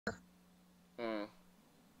Hmm.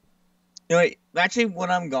 You know, actually,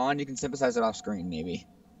 when I'm gone, you can synthesize it off screen, maybe.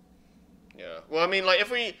 Yeah. Well, I mean, like,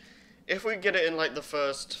 if we get it in like the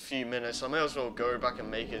first few minutes, I may as well go back and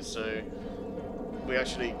make it so we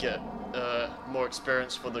actually get more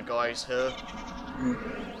experience for the guys here. Mm.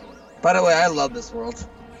 By the way, I love this world.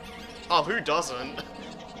 Oh, who doesn't?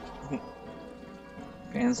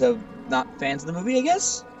 Fans of not fans of the movie, I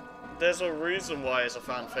guess. There's a reason why it's a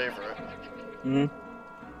fan favorite. Hmm.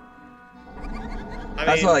 I I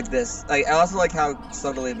also mean, like this. Like, I also like how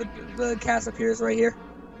subtly the cast appears right here.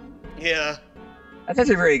 yeah, That's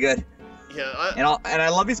actually very good. yeah, And I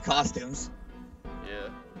love these costumes. yeah.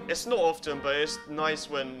 It's not often, but it's nice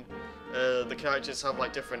when the characters have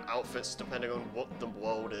like different outfits depending on what the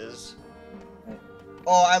world is.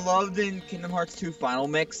 Oh, I loved in Kingdom Hearts 2 Final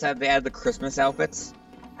Mix that they had the Christmas outfits.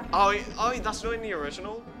 Oh, that's not in the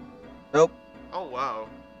original? Nope. Oh, wow.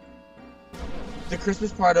 The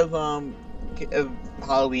Christmas part of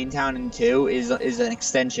Halloween Town in 2 is an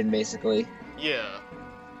extension basically, Yeah.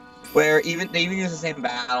 where they even use the same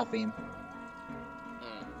battle theme.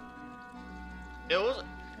 Mm.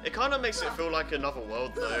 It kind of makes it feel like another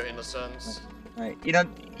world, though, in a sense. Right. You know,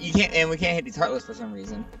 we can't hit these Heartless for some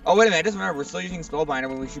reason. Oh wait a minute! I just remember we're still using Spellbinder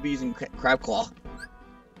when we should be using Crab Claw.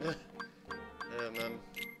 Yeah, man.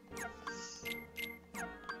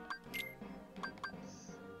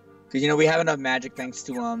 Because, you know, we have enough magic thanks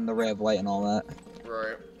to the Ray of Light and all that.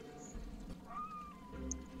 Right.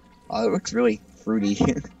 Oh, it looks really fruity.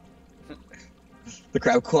 The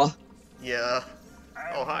Crab Claw. Yeah.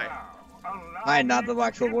 Oh, hi. Hi, not the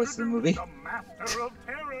actual voice of the movie.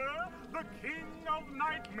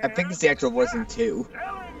 I think it's the actual voice in 2.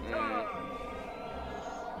 Mm.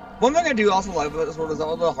 One thing I do also like about this world is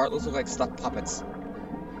all the Heartless look like stuffed puppets.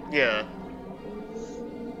 Yeah.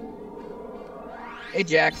 Hey,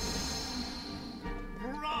 Jack.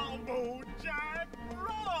 Bravo, Jack!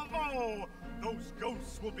 Bravo! Those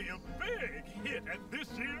ghosts will be a big hit at this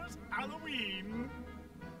year's Halloween.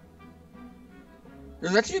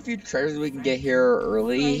 There's actually a few treasures we can get here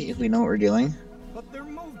early if we know what we're doing. But their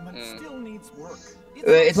movement still needs work.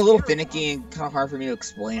 It's a little finicky and kind of hard for me to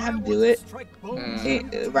explain how to do it,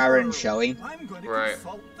 rather than showing. I'm going to Right.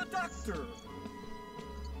 consult the doctor.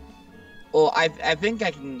 Well, I think I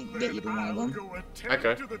can get you to one of I'll them. go attend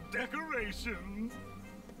Okay. to the decorations.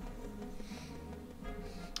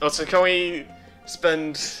 Oh, so can we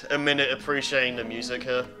spend a minute appreciating the music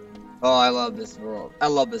here? Oh, I love this world. I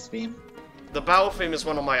love this theme. The battle theme is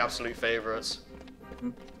one of my absolute favorites.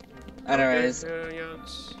 Anyways,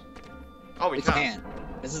 Oh, we can.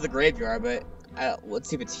 This is the graveyard, but let's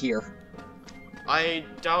see if it's here. I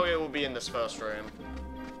doubt it will be in this first room.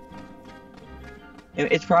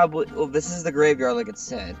 It's probably. Well, this is the graveyard, like it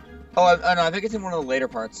said. Oh, no, I think it's in one of the later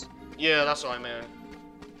parts. Yeah, that's what I mean.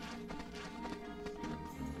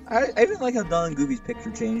 I even like how Don and Goofy's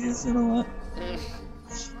picture changes and all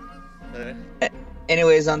that.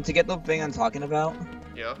 Anyways, to get the thing I'm talking about.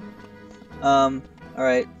 Yeah.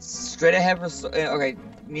 Alright, straight ahead. Okay,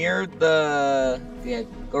 near the. Yeah,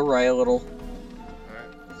 go right a little.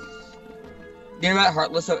 Alright. Near that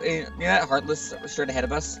Heartless. Near that Heartless, straight ahead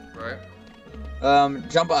of us. Right.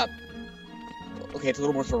 Jump up. Okay, it's a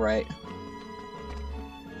little more to the right.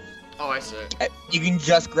 Oh, I see. You can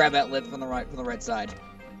just grab that lid from the right side.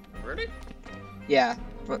 Really? Yeah,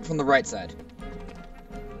 from the right side.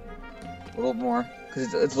 A little more,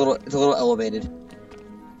 because it's a little elevated.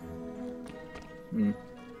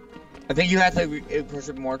 I think you have to push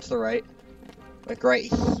it more to the right, like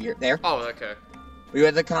right here, there. Oh, okay. You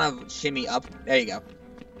have to kind of shimmy up. There you go.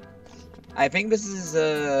 I think this is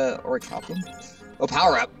or chocolate. Oh,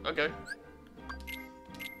 power up. Okay.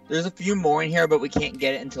 There's a few more in here, but we can't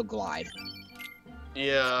get it until glide.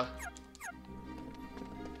 Yeah.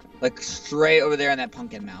 Like straight over there in that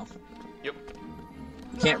pumpkin mouth. Yep.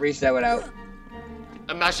 You can't reach that without.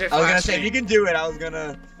 Imagine if I was gonna actually... say if you can do it, I was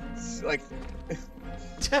gonna like.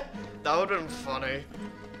 That would've been funny.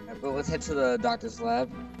 Right, but let's head to the doctor's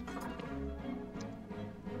lab.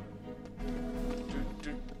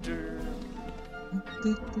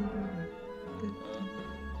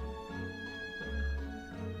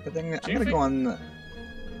 But then I'm gonna go on.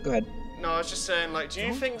 Go ahead. No, I was just saying, like, do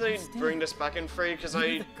you think they'd bring this back in 3? Because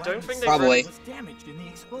I don't think they Probably.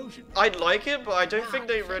 I'd like it, but I don't think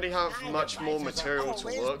they really have much more material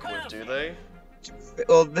to work with, do they?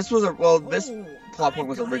 Well, this plot point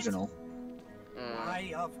was original.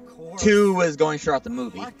 Why, of course. 2 was going straight off the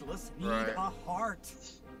movie. Heartless need Right. a heart.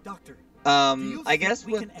 Doctor, I guess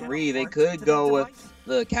with 3 they could go with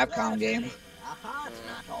the Capcom game. it's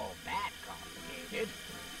not all that complicated.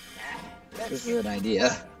 This is an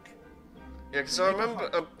idea. Yeah, because I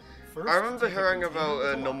remember... first, I remember take a hearing container about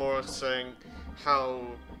with a lock. Nomura saying how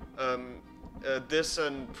this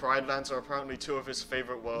and Pride Lands are apparently two of his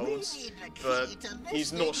favorite worlds, but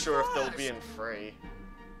he's not sure if they'll be in 3.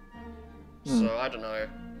 So I don't know.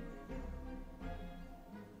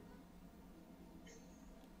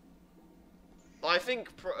 I think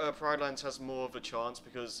Pride Lands has more of a chance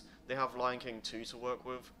because they have Lion King 2 to work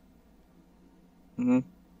with.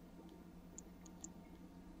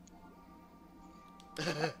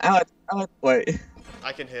 I like, wait.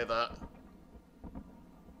 I can hear that.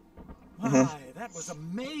 My, that was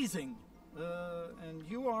amazing. And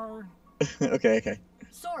you are... okay.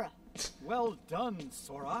 Sora. Well done,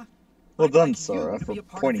 Sora. Well I'd done, like Sora, you to for be a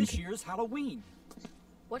part pointing. of this year's Halloween.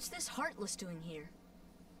 What's this Heartless doing here?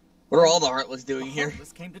 What are all the Heartless doing The here?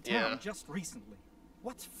 Heartless came to town Yeah. just recently.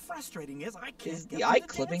 What's frustrating is I can't Is get the them eye to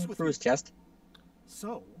dance clipping with through me. his chest?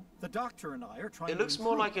 So, the doctor and I are trying It to looks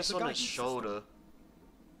more improve like it's the on his guidance system. shoulder.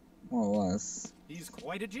 More or less. He's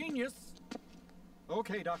quite a genius.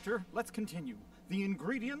 Okay, doctor, let's continue. The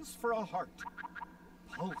ingredients for a heart.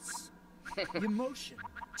 Pulse. Emotion.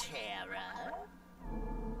 Terror.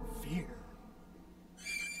 Fear.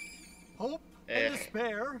 Hope Eh. and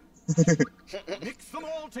despair. Mix them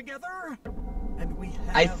all together, and we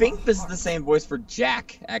have I think a this is heart. the same voice for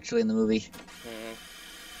Jack, actually, in the movie.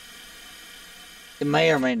 It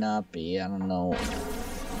may or may not be, I don't know.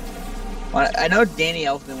 Well, I know Danny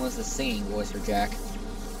Elfman was the singing voice for Jack.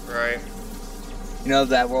 Right. You know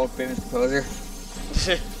that world famous composer?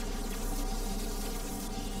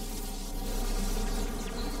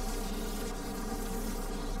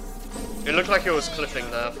 It looked like it was clipping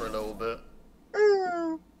there for a little bit.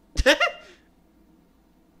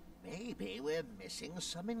 Maybe we're missing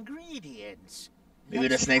some ingredients. Maybe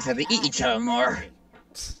the snakes have to eat each other more.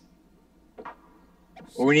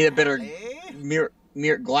 Or we need a better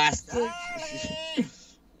mirror glass to...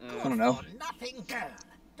 I don't know. For nothing girl.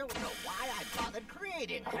 Don't know why I bothered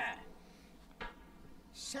creating her.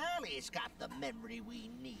 Sally's got the memory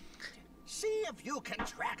we need. See if you can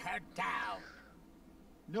track her down.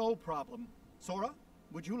 No problem. Sora,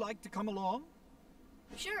 would you like to come along?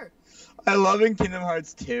 Sure. I love in Kingdom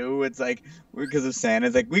Hearts 2, it's like, because of Santa,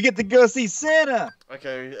 it's like, we get to go see Santa!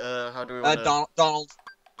 Okay, how do we want to... Donald.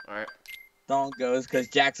 Alright. Donald goes, because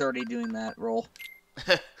Jack's already doing that role.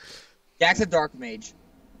 Jack's a dark mage.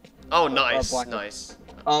 Oh, nice, Black- nice.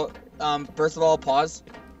 Oh, first of all, pause.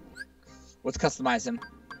 Let's customize him.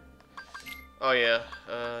 Oh, yeah.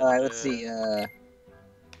 Alright, let's see,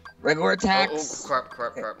 regular attacks. Oh,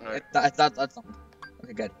 crap, no. I thought that's something.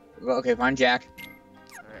 Okay, good. Okay, find Jack.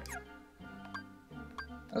 Alright.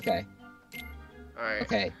 Okay. Alright.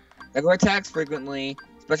 Okay. Regular attacks frequently.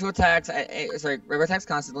 Special attacks, sorry, regular attacks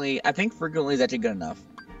constantly. I think frequently is actually good enough.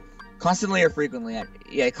 Constantly or frequently?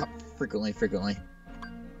 Yeah, frequently.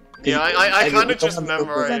 Yeah, I kind of just don't want to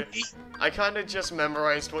memorized... I kind of just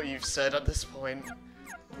memorized what you've said at this point.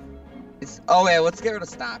 Oh yeah, let's get rid of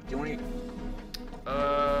stop. Do you want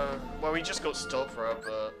to... Well, we just got stop rub,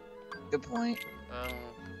 but... Good point.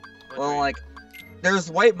 where Well, do we- like,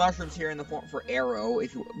 there's white mushrooms here in the form for arrow,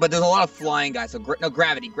 but there's a lot of flying guys. So no,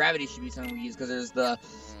 gravity. Gravity should be something we use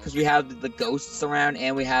because we have the ghosts around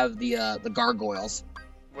and we have the gargoyles.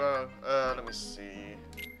 Well, let me see.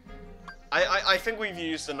 I think we've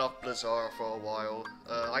used enough Blizzara for a while.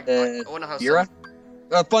 I want to have Yura?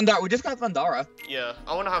 some... Thundara. We just got Thundara. Yeah,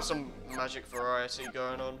 I want to have some magic variety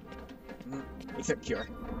going on. Except Cure.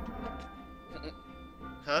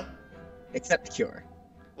 Huh? Except Cure.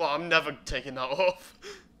 Well, I'm never taking that off.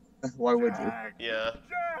 Why would you? Jack, Yeah.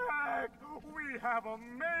 Jack, we have a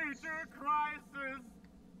major crisis.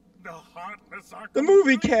 The Heartless are The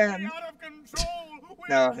movie completely can. out of control. We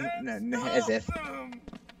No, can't no, stop as if. them.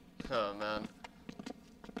 Oh, man.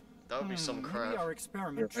 That would be some Maybe crap. our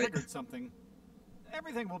experiment You're right. triggered something.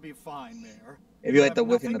 Everything will be fine, Mayor. Maybe like have the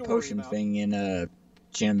whipping the nothing to worry potion about. thing in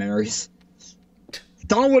Jam Memories.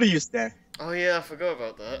 Donald, what are you there? Oh, yeah, I forgot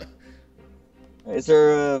about that. Is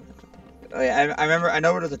there a... Oh, yeah, I remember. I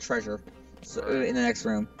know where there's a treasure. So, in the next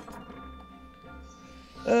room.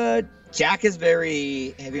 Jack is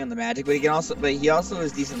very heavy on the magic, but he also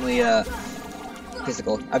is decently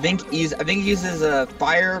physical. I think he uses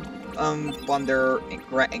fire, thunder,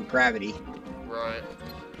 and gravity. Right.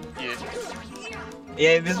 Yeah.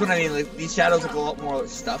 Yeah, this is what I mean. Like, these shadows look a lot more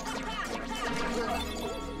stuffed.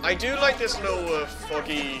 I do like this little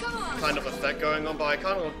foggy kind of effect going on, but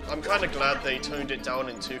I'm kind of glad they toned it down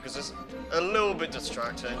in 2 because it's a little bit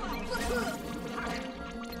distracting.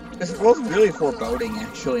 This world's really foreboding,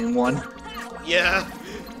 actually, in 1. Yeah.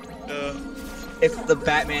 If the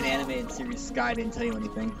Batman animated series Sky didn't tell you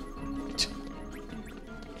anything.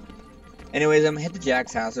 Anyways, I'm gonna hit the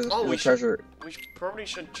Jack's house. There's Oh, a treasure. We probably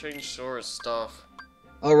should change Sora's stuff.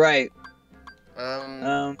 All right.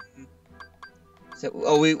 Um.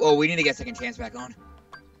 So, we need to get second chance back on.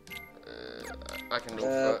 I can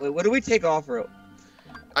live Wait, what do we take off?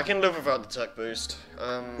 I can live without the tech boost.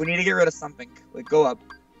 We need to get rid of something. Wait, go up.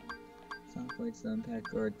 Some plates, pack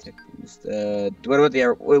guard, tech boost. What about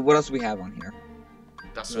the? What else do we have on here?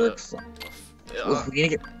 That's Looks it. like-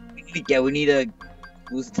 we need to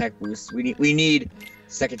lose the tech boost. We need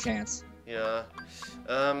second chance. Yeah.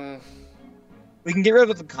 We can get rid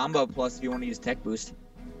of the combo plus if you want to use tech boost.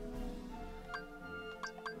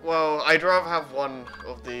 Well, I'd rather have one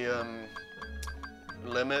of the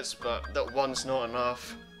limits, but that one's not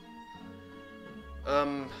enough.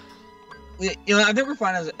 I think we're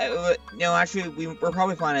fine as. Actually, we're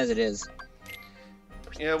probably fine as it is.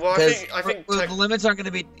 Yeah, well, I think the limits aren't going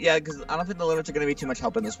to be. Yeah, because I don't think the limits are going to be too much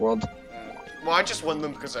help in this world. Well, I just want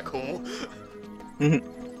them because they're cool.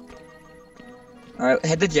 All right,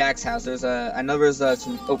 head to Jack's house. There's I know there's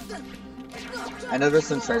some. Oh, I know there's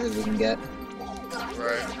some treasures we can get.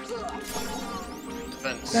 Right.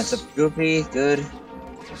 Defense. That's a Goofy. Good.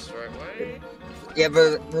 Just the right way. Yeah,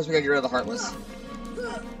 but first we gotta get rid of the Heartless.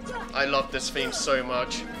 I love this theme so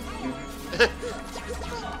much.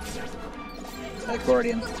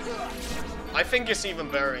 Accordion. I think it's even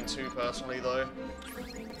better in 2, personally, though.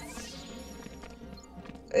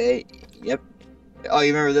 Hey, yep. Oh,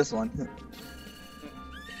 you remember this one?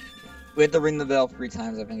 We had to ring the bell 3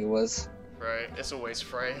 times, I think it was. Right, it's always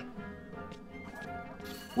Freya.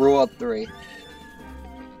 Rule up 3.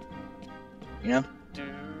 You know?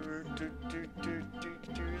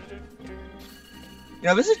 You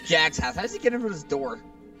know, this is Jack's house. How does he get in from this door?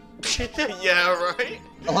 Yeah, right?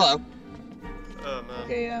 Oh, hello. Oh, man.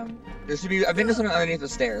 Okay, there should be. I think there's something underneath the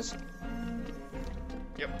stairs.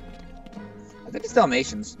 Yep. I think it's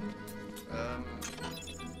Dalmatians.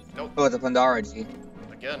 Nope. Oh, it's a Pandara G.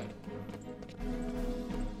 Again.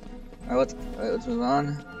 Alright, let's move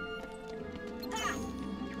on.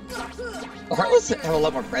 The Heartless have a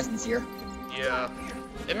lot more presence here. Yeah.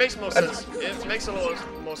 It makes more sense. It makes a lot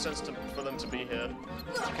more sense for them to be here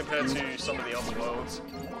compared to some of the other worlds.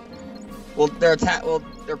 Well, they're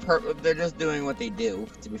just doing what they do.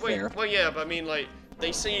 To be fair. Well, yeah, but I mean, like,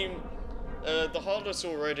 they seem the Heartless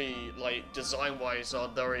already, like, design-wise, are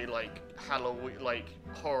very like Halloween, like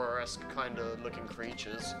horror-esque kind of looking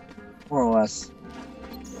creatures. More or less.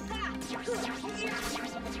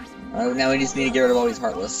 Now we just need to get rid of all these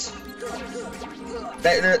Heartless.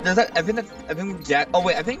 I think Jack. Oh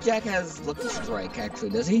wait, I think Jack has Lucky Strike. Actually,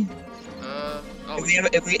 does he? Oh.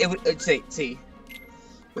 See.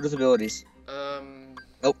 What are his abilities?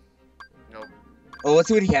 Nope. Nope. Oh, let's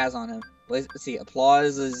see what he has on him. Let's see.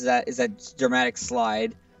 Applause is that dramatic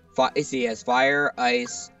slide. He has fire,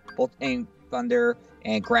 ice, bolt, and thunder,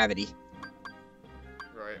 and gravity.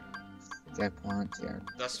 Right. Jackpot. Yeah.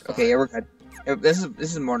 That's fine. Okay, yeah, we're good. This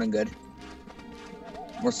is more than good.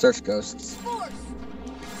 More search ghosts. I'm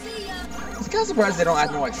kind of surprised they don't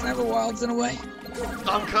act more like Sniper Wilds in a way.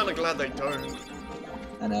 I'm kind of glad they don't.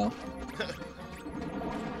 I know.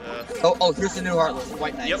 Oh, here's the new Heartless,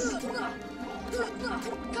 White Knights. Yep.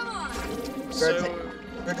 So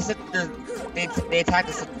they attack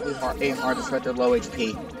us hard despite their low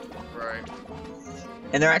HP. Right.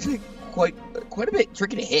 And they're actually quite a bit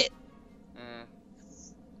tricky to hit.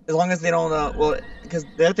 As long as they don't, well, because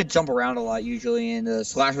they have to jump around a lot usually, and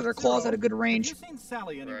slash with their claws at a good range. Have you seen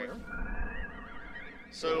Sally anywhere?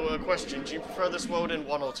 So, question: do you prefer this world in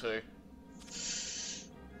 1 or 2?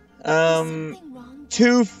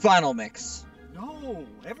 2 final mix. No,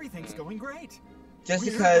 everything's going great. Just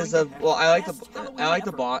because of, well, I like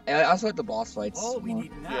the boss. I also like the boss fights. All we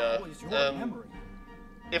need now is your memory.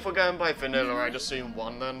 If we're going by vanilla, I'd assume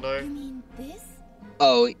 1 then, though. You mean this?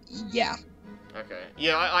 Oh yeah. Okay.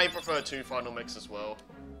 Yeah, I prefer 2 final mix as well.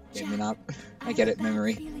 Yeah, me not. I get it,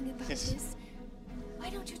 memory. Why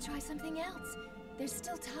don't you try something else? There's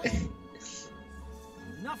still time.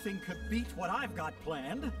 Nothing could beat what I've got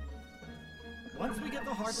planned. Once we get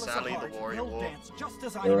the Heartless Sally apart, the Warrior they'll Wolf. dance just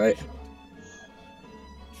as I You're right. envisioned.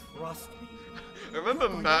 Trust me. I remember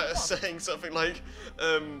Matt saying something like,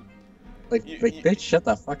 Like, bitch, shut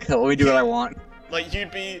the fuck up. Let me do what I want. like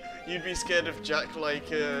you'd be scared if Jack, like,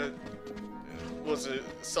 was it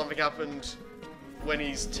something happened when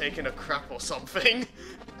he's taking a crap or something?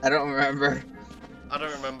 I don't remember. I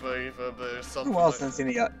don't remember either, but It's something. been a while Like... since I've seen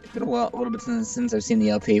the. It's been a little bit since I've seen the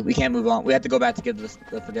LP. We can't move on. We have to go back to get the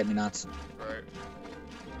Forget Me Nots. Right.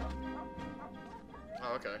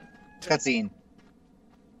 Oh, okay. Cutscene.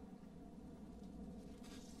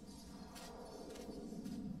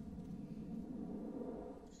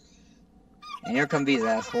 And here come these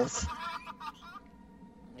assholes.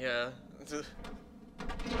 Yeah.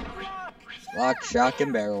 Lock, shock,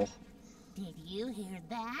 and barrel. Did you hear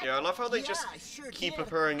that? Yeah, I love how they Yeah, just I sure keep did.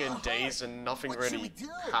 appearing in days and nothing What should really we do?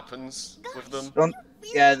 happens with them.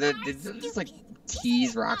 Yeah, they're just like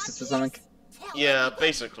tease Roxas or something. Yeah,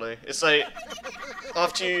 basically. It's like,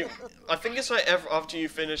 after you... I think it's like after you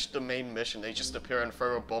finish the main mission, they just appear and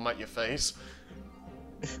throw a bomb at your face.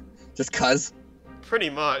 Just cuz. Pretty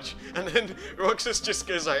much. And then Roxas just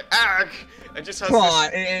goes like, "Ag!" and just has Come this...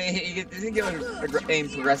 on, isn't getting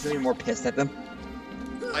progressively more pissed at them?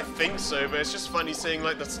 I think so, but it's just funny seeing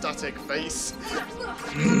like the static face.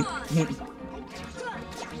 Oh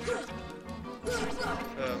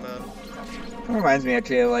man. It reminds me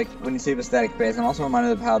actually of like when you see the static face, I'm also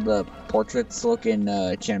reminded of how the portraits look in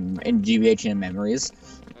GBH and Memories.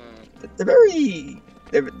 They're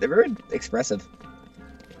very expressive.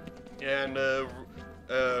 Yeah, and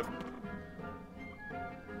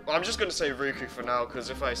well, I'm just gonna say Riku for now, because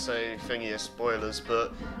if I say thingy, it's spoilers.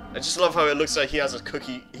 But I just love how it looks like he has a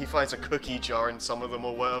cookie. He finds a cookie jar in some of them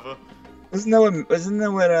or whatever. Isn't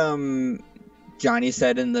that what Johnny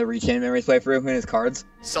said in the Rechain Memories playthrough in his cards?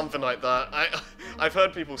 Something like that. I've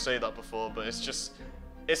heard people say that before, but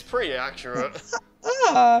it's pretty accurate.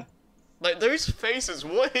 Ah. Like those faces,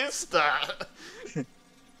 what is that?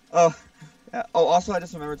 Oh. Oh, also, I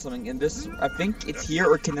just remembered something. In this, I think it's here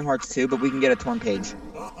or Kingdom Hearts 2, but we can get a torn page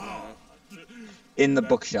in the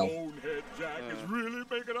bookshelf. Bonehead Jack is really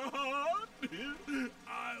making a heart.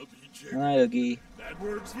 I'll be checking. Alright, Oogie. That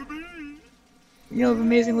works for me. You know,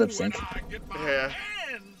 amazing lip sync. When I get my Yeah.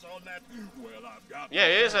 hands on that, well, I've got Yeah,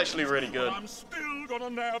 it is actually really but good. I'm still gonna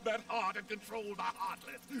nab that heart and control the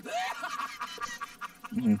heartless.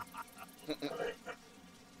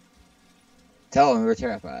 Tell him we're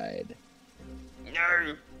terrified.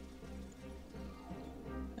 No.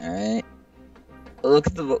 Alright. Look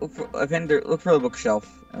at the look for the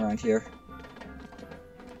bookshelf around here.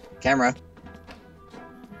 Camera.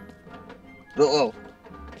 Oh,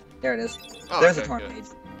 there it is. Oh, There's okay, a torn good. page.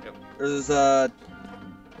 Yep. There's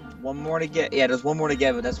one more to get. Yeah, there's one more to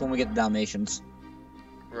get, but that's when we get the Dalmatians.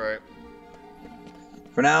 Right.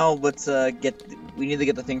 For now, let's we need to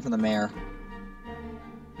get the thing from the mayor.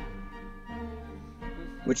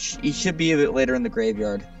 Which he should be a bit later in the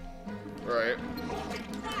graveyard. Right.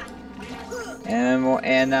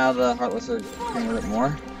 And now the Heartless are doing a bit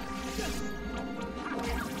more.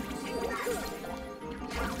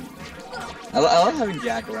 I love having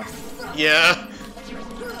Jack around. Yeah.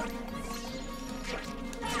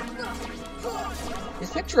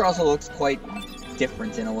 His picture also looks quite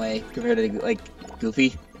different in a way compared to like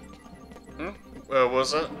Goofy. Where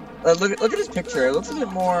was it? Look at his picture. It looks a bit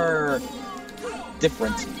more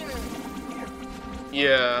different.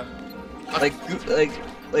 Yeah. Like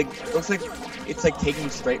looks like it's like taken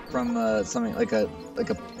straight from something like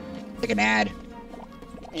an ad.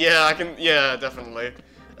 Yeah, I can. Yeah, definitely.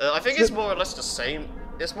 I think it's more or less the same.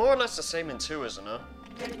 It's more or less the same in 2, isn't it?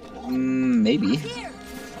 Maybe.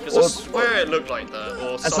 Because I swear it looked like that,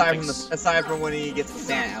 or something. Aside from when he gets the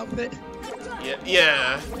Santa outfit. Yeah.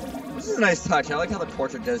 Yeah. This is a nice touch. I like how the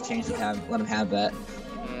portrait does change to let him have that.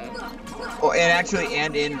 Oh, and actually,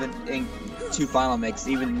 and in 2 final mix,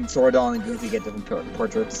 even Sordon and Goofy get different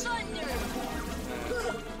portraits.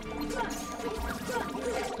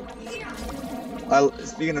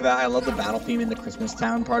 Speaking of that, I love the battle theme in the Christmas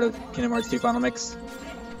Town part of Kingdom Hearts 2 Final Mix.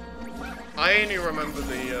 I only remember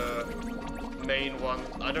the main one.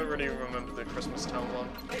 I don't really remember the Christmas Town one.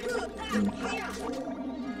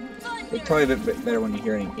 It's probably a bit better when you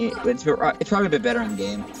hear it. It's probably a bit better in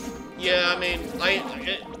game. Yeah, I mean,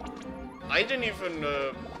 I didn't even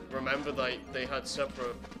remember that they had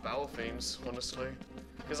separate battle themes, honestly.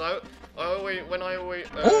 Because I always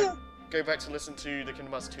go back to listen to the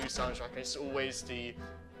Kingdom Hearts 2 soundtrack, it's always the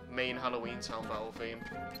main Halloween Town battle theme.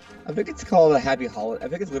 I think it's called I think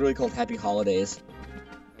it's literally called Happy Holidays.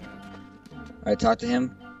 Alright, talk to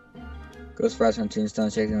him. Goes fast on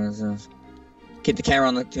tombstones, check them. Keep the camera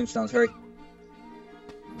on the tombstones, hurry.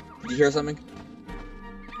 Did you hear something?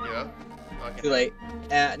 Yeah. Okay. Too late.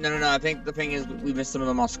 No, I think the thing is we missed some of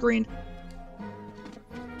them off screen.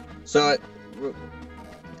 So,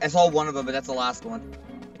 I saw one of them, but that's the last one.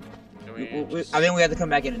 I think we have to come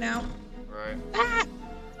back in it now. Right. Ah!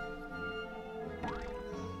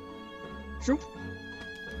 Shoop.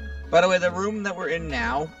 By the way, the room that we're in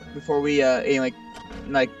now, before we, like,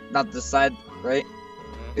 not this side, right?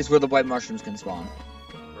 Is where the white mushrooms can spawn.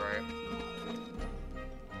 Right.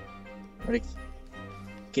 Ready?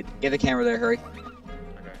 Get the camera there, hurry.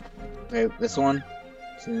 Okay. Okay, this one.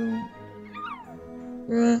 2.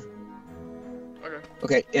 Okay.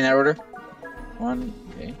 Okay, in that order. one.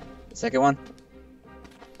 Okay. The second one.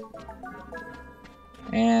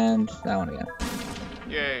 And that one again.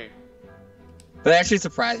 Yay. But it actually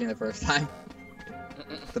surprised me the first time.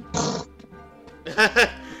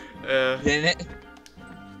 Didn't it?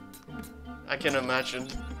 I can imagine.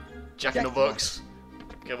 Jack in the Box.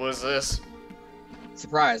 Okay, what is this?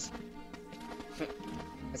 Surprise.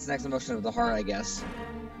 That's the next emotion of the heart, I guess.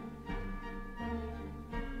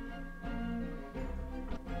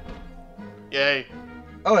 Yay.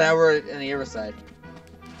 Oh, now we're on the other side.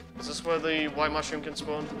 Is this where the white mushroom can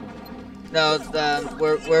spawn? No,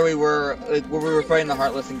 where we were fighting the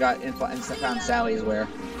Heartless and found Sally is where.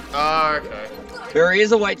 Ah, okay. There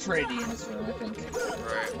is a white trinity in this room, I think.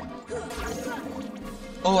 Right.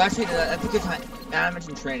 Oh, actually, that's a good time. Now I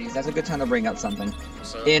mentioned trinities. That's a good time to bring up something.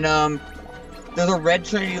 So, In there's a red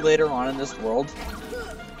trinity later on in this world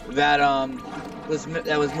that was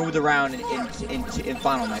moved around in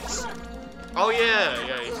Final Mix. oh yeah.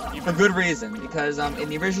 For good reason, because in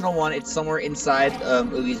the original one, it's somewhere inside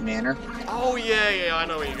Oogie's Manor. Oh yeah, I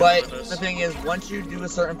know what you're But going with the this. thing is, once you do a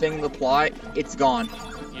certain thing in the plot, it's gone.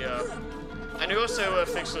 Yeah. And you also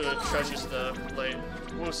fix the treasure stuff. Like,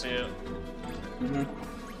 we'll see it. Mm-hmm.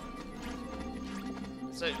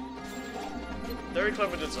 So, very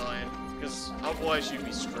clever design, because otherwise you'd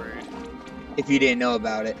be screwed. If you didn't know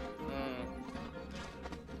about it.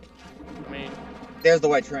 I mean, There's the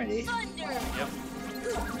white trinity. yep.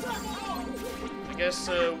 I guess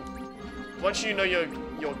once you know your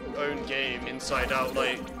own game inside out,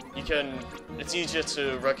 like it's easier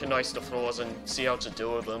to recognize the flaws and see how to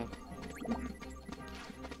deal with them.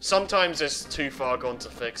 Sometimes it's too far gone to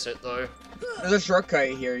fix it though. There's a shortcut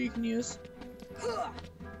here you can use.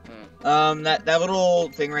 That little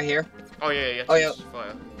thing right here. Oh yeah. Oh, yeah.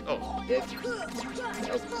 Fire. Oh.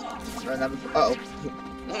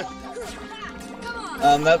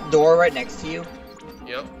 That door right next to you.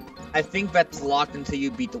 Yep. I think that's locked until you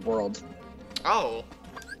beat the world. Oh.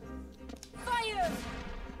 Fire!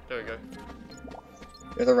 There we go.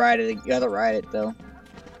 You have to ride it. You have to ride it though.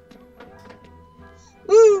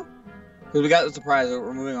 Woo! Because we got the surprise.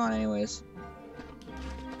 We're moving on anyways.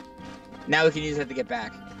 Now we can use it to get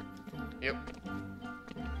back. Yep.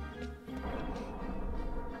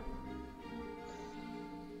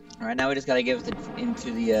 All right, now we just gotta give it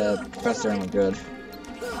into the professor and we're good.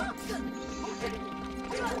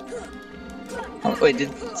 Oh, wait,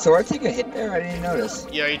 did Sora take a hit there? I didn't even notice.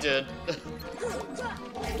 Yeah, he did.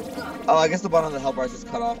 Oh, I guess the bottom of the health bar is just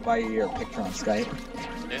cut off by your picture on Skype.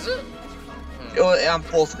 Is it? Oh, I'm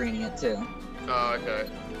full screening it too. Oh, okay.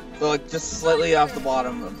 So like, just slightly off the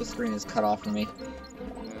bottom of the screen is cut off for me.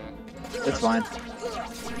 It's fine.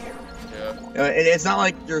 Yeah. It's not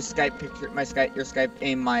like your Skype picture, your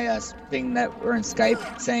Skype, my thing that we're in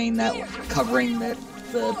Skype saying that covering the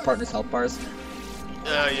partner's health bars.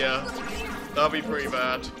 Yeah. That'll be pretty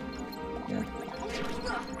bad. Yeah.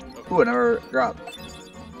 Ooh, another drop.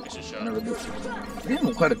 It's a shot. Another loot. We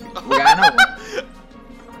have quite a we got another one.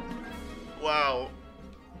 Wow.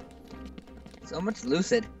 So much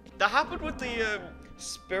lucid. That happened with the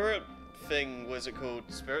spirit thing. Was it called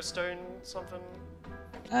Spirit Stone something?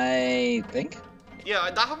 I think. Yeah,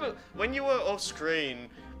 that happened when you were off screen.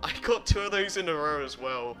 I got 2 of those in a row as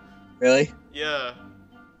well. Really? Yeah.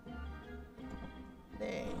 There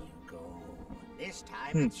you go. This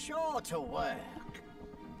time it's sure to work.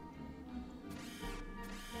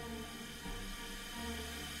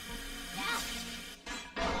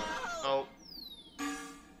 Oh.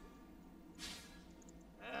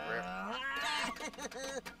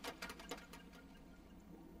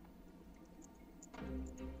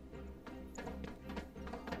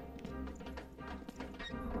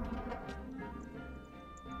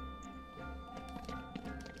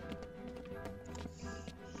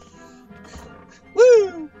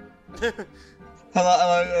 Woo!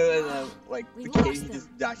 Hello, like We the kid, lost he them.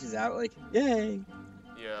 just dashes out, like, yay!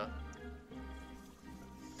 Yeah.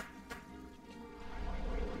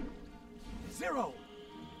 Zero!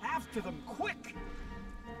 After them, quick!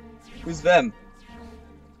 Who's them?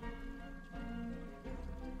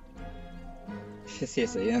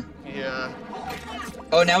 Seriously, yeah. Yeah.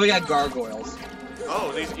 Oh, now we got gargoyles.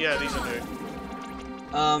 Oh, these are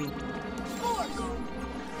new.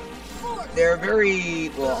 They're very,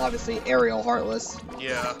 well, obviously aerial, heartless,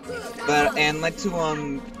 Yeah. but and like to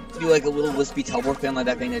do like a little wispy teleport thing like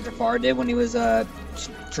that thing that Jafar did when he was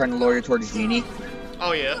trying to lure you towards Genie.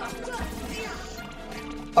 Oh yeah.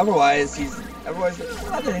 Otherwise, it's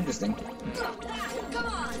not that interesting.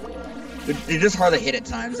 They're just hard to hit at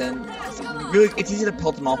times, and it's easy to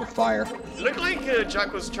pelt them off with fire. It looked like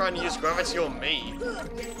Jack was trying to use gravity on me.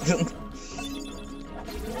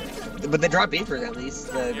 But they drop beefers at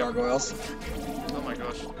least, the gargoyles. Oh my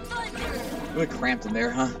gosh. Really cramped in there,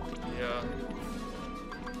 huh? Yeah.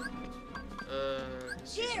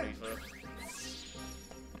 Let's use Reaver.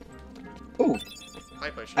 Ooh, High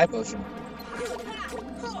potion. high potion.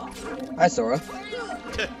 Hi, Sora.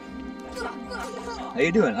 How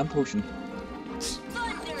you doing? I'm potion.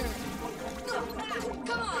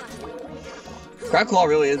 Crab Claw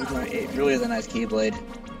really is a nice Keyblade.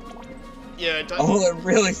 Yeah, it does. Oh, it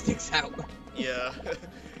really sticks out. Yeah.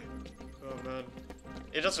 Oh man.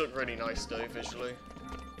 It does look really nice though, visually.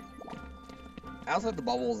 I also like the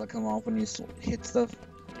bubbles that come off when you hit stuff.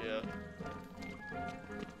 Yeah.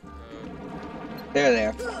 They're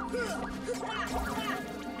there.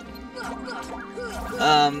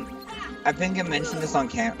 I think I mentioned this on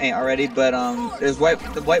cam already, but there's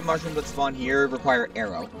the white mushrooms that spawn here require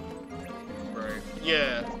arrow. Right.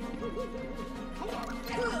 Yeah.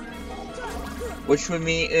 Which would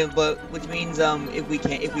mean, which means if we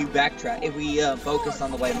backtrack, if we focus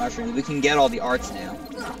on the white mushrooms, we can get all the arts now.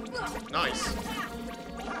 Nice.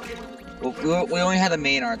 We only have the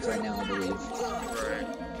main arts right now, I believe. Right.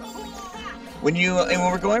 When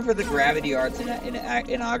we're going for the gravity arts in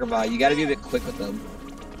Agrabah, you got to be a bit quick with them,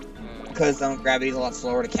 because gravity's a lot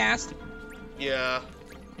slower to cast. Yeah.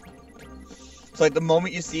 So like the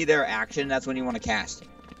moment you see their action, that's when you want to cast.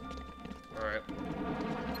 Alright.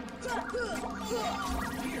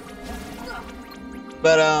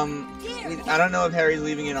 But I don't know if Harry's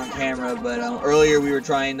leaving it on camera, but earlier we were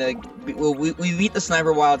trying to we beat the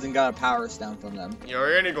Sniper Wilds and got a power stone from them. Yeah,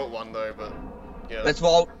 we only got one though, but yeah.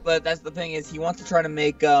 But that's the thing is he wants to try to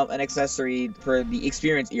make an accessory for the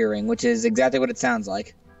experience earring, which is exactly what it sounds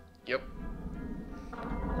like. Yep.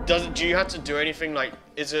 Do you have to do anything like?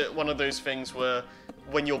 Is it one of those things where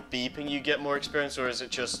when you're beeping you get more experience, or is it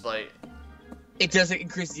just like? It just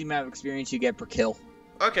increases the amount of experience you get per kill.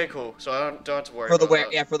 Okay, cool. So I don't have to worry for the about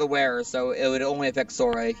that. Yeah, for the wearer. So it would only affect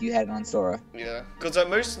Sora if you had it on Sora. Yeah, because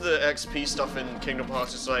most of the XP stuff in Kingdom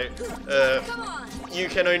Hearts is like, you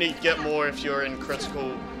can only get more if you're in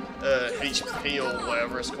critical HP or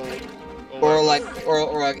whatever it's called. Or like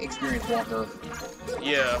Experience Walker.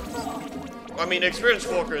 Yeah. I mean, Experience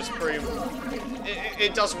Walker is pretty.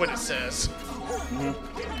 It does what it says.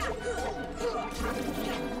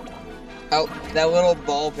 Oh, that little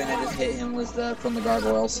ball pin I just hit him was from the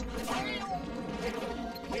gargoyles.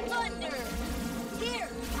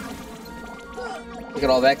 Look at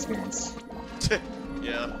all that experience.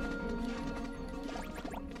 Yeah.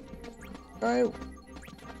 Alright.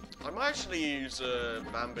 I might actually use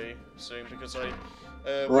Bambi soon because I.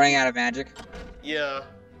 Running out of magic. Yeah,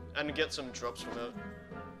 and get some drops from it.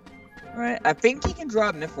 Right. I think he can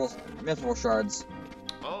drop mithril shards.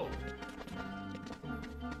 Oh.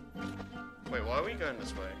 Wait, why are we going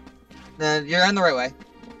this way? You're on the right way.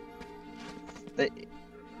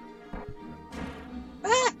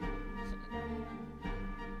 Ah!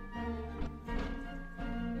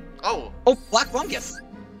 Oh! Oh, black fungus!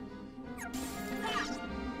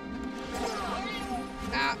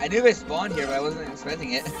 I knew they spawned here, but I wasn't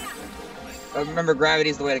expecting it. But remember,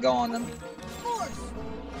 gravity's the way to go on them.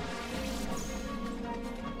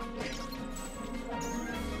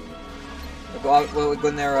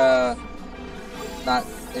 When they're, not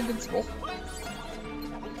invincible.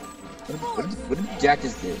 What did Jack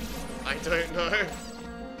just do? I don't know.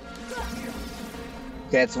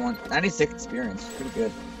 Okay, that's 96 experience. Pretty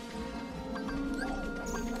good.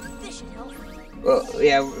 Well,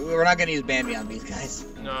 yeah, we're not gonna use Bambi on these guys.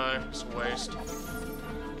 No, it's a waste.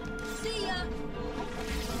 See ya.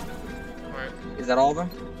 Alright. Is that all of them?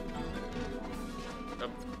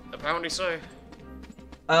 Apparently so.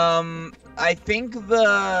 I think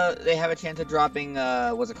they have a chance of dropping,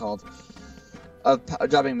 what's it called? Of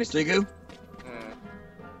dropping Mystery Goo.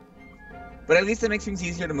 But at least it makes things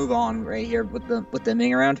easier to move on right here with them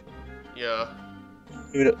being around. Yeah.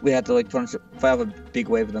 We have to like fight off a big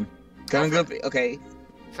wave of them. Okay.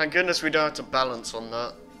 Thank goodness we don't have to balance on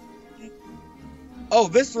that. Oh,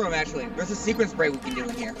 this room actually. There's a sequence spray we can do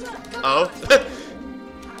in here. Oh?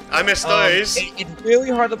 I missed those. It's really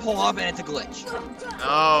hard to pull off and it's a glitch.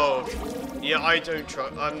 Oh. Yeah, I don't try.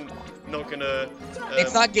 I'm not gonna.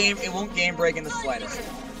 It's not game. It won't game break in the slightest.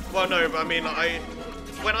 Well, no, but I mean,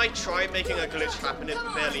 when I try making a glitch happen, it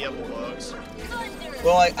barely ever works.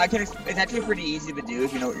 Well, I can. It's actually pretty easy to do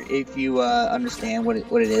if you understand what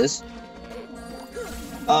it is.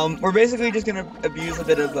 We're basically just gonna abuse a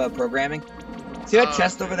bit of programming. See that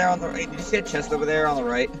chest over there on the right? Did you see that chest over there on the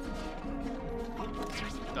right?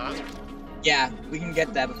 That? Yeah, we can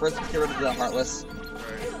get that, but first let's get rid of the Heartless.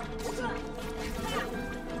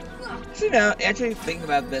 Actually thinking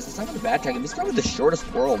about this, it's not really bad tracking. It's probably the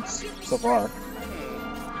shortest worlds so far.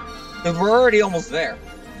 Because we're already almost there.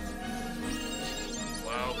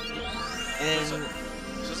 Wow. And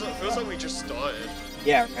Feels like we just started.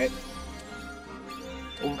 yeah, right.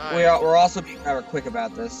 We're also being rather quick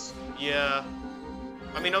about this. Yeah.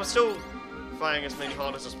 I mean, I'm still fighting as many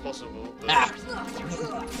hardest as possible. But... Ah.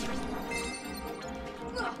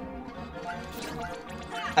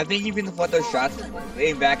 I think you can deflect those shots,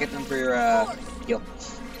 aim back at them for your heal.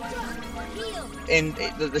 And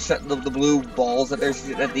the blue balls that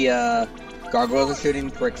the gargoyles are shooting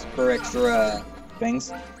for extra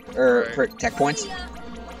things or for tech points.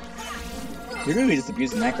 You're gonna be just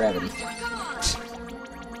abusing that gravity.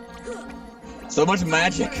 So much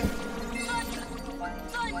magic.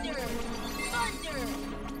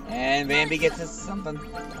 And Bambi gets us something.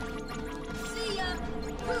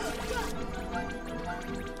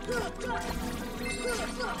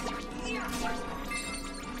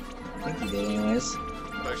 I think he did anyways.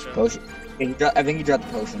 Potion. Yeah, I think he dropped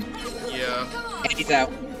the potion. Yeah. And he's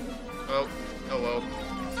out. Oh well.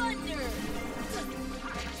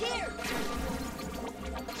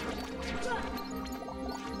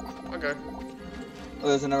 Okay. Oh,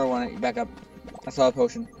 there's another one. Back up. I saw a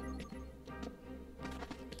potion.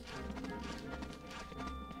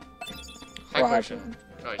 High potion.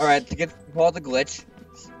 Nice. Alright, to pull out the glitch,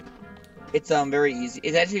 it's very easy.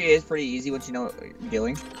 It actually is pretty easy once you know what you're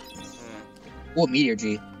doing. Ooh, meteor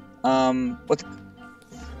G. What's...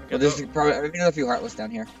 Well, there's probably a few heartless down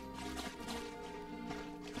here.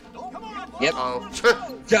 Yep. Oh.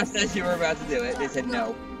 Just as you were about to do it, they said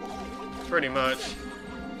no. Pretty much.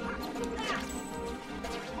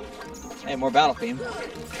 Hey, more battle theme.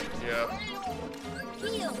 Yeah.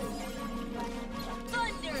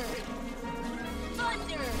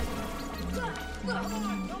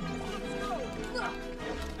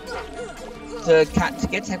 To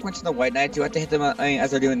get tech points from the White Knights, you have to hit them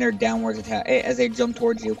as they're doing their downwards attack, as they jump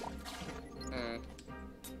towards you.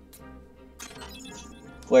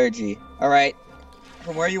 Flare G. Alright.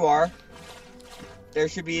 From where you are, there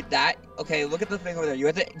should be that. Okay, look at the thing over there. You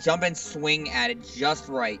have to jump and swing at it just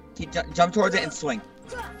right. Jump towards it and swing.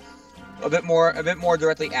 A bit more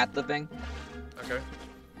directly at the thing. Okay.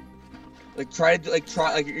 Like try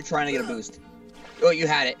like you're trying to get a boost. Oh, you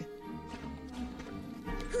had it.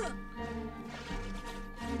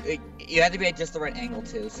 You have to be at just the right angle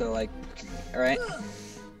too. So like, all right.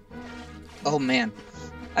 Oh man,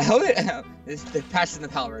 I hope it's the patch in the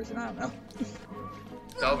PAL version. I don't know.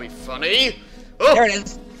 That'll be funny. Oh! There it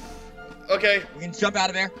is. Okay. We can jump out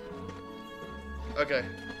of there. Okay.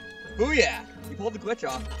 Booyah! You pulled the glitch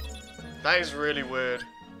off. That is really weird.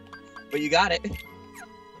 But you got it.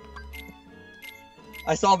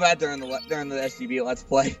 I saw that during the SGB Let's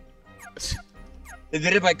Play. They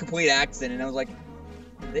did it by complete accident, and I was like,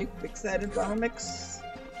 did they fix that in Final Mix?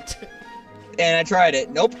 And I tried it.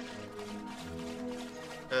 Nope.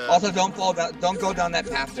 Also, don't fall down. Don't go down that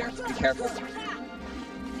path there. Be careful.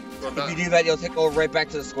 If you do that, you'll go right back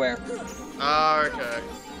to the square. Ah, okay.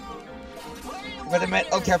 Wait a minute.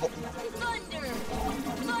 Oh, careful.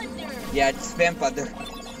 Yeah, spam thunder.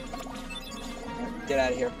 Get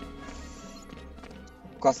out of here.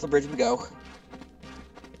 Across the bridge we go.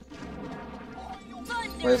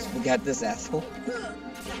 Where's we got this asshole?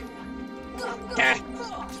 Ah.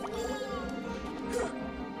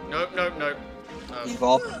 Nope. You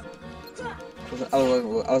fall. I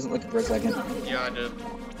wasn't looking for a second. Yeah, I did.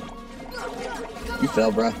 You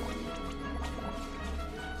fell, bruh.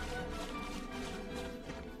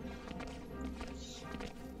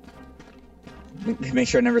 Make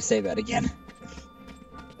sure I never say that again.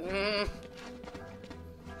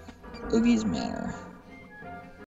 Oogie's Manor.